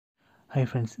Hi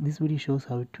friends, this video shows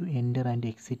how to enter and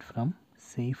exit from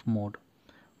safe mode.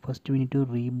 First we need to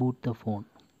reboot the phone.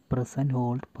 Press and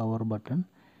hold power button,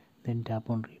 then tap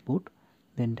on reboot,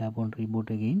 then tap on reboot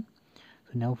again.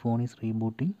 So now phone is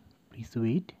rebooting. Please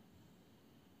wait.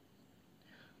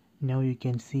 Now you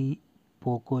can see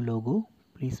POCO logo.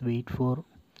 Please wait for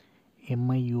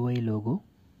MIUI logo.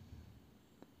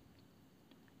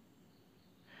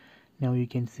 Now you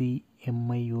can see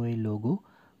MIUI logo.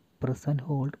 Press and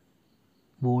hold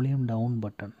volume down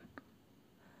button.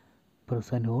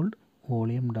 Press and hold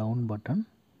volume down button.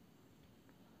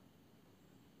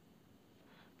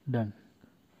 Done.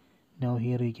 Now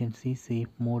here you can see safe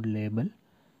mode label.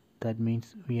 That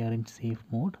means we are in safe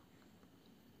mode.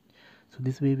 So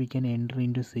this way we can enter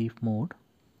into safe mode.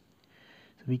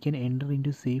 So we can enter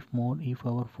into safe mode if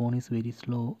our phone is very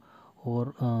slow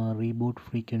or reboot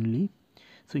frequently.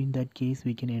 So in that case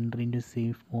we can enter into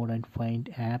safe mode and find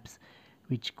apps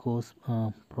which cause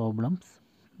problems.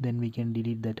 Then we can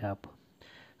delete that app.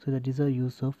 So that is the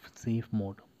use of safe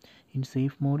mode. In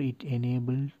safe mode it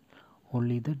enables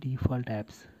only the default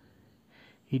apps.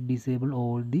 It disables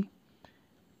all the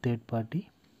third-party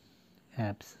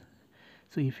apps.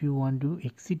 So if you want to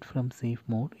exit from safe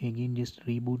mode, again just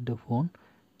reboot the phone,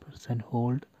 press and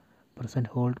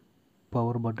hold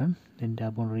power button, then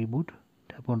tap on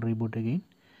reboot again.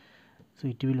 So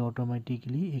it will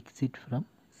automatically exit from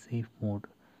safe mode.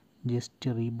 Just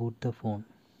reboot the phone.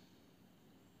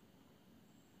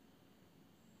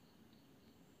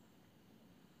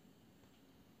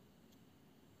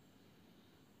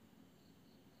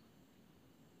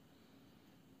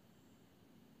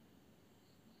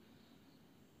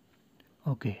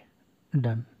 Okay,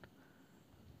 done.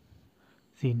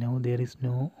 See, now there is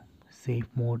no safe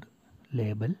mode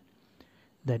label.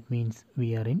 That means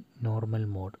we are in normal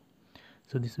mode.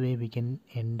 So this way we can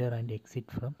enter and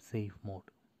exit from safe mode.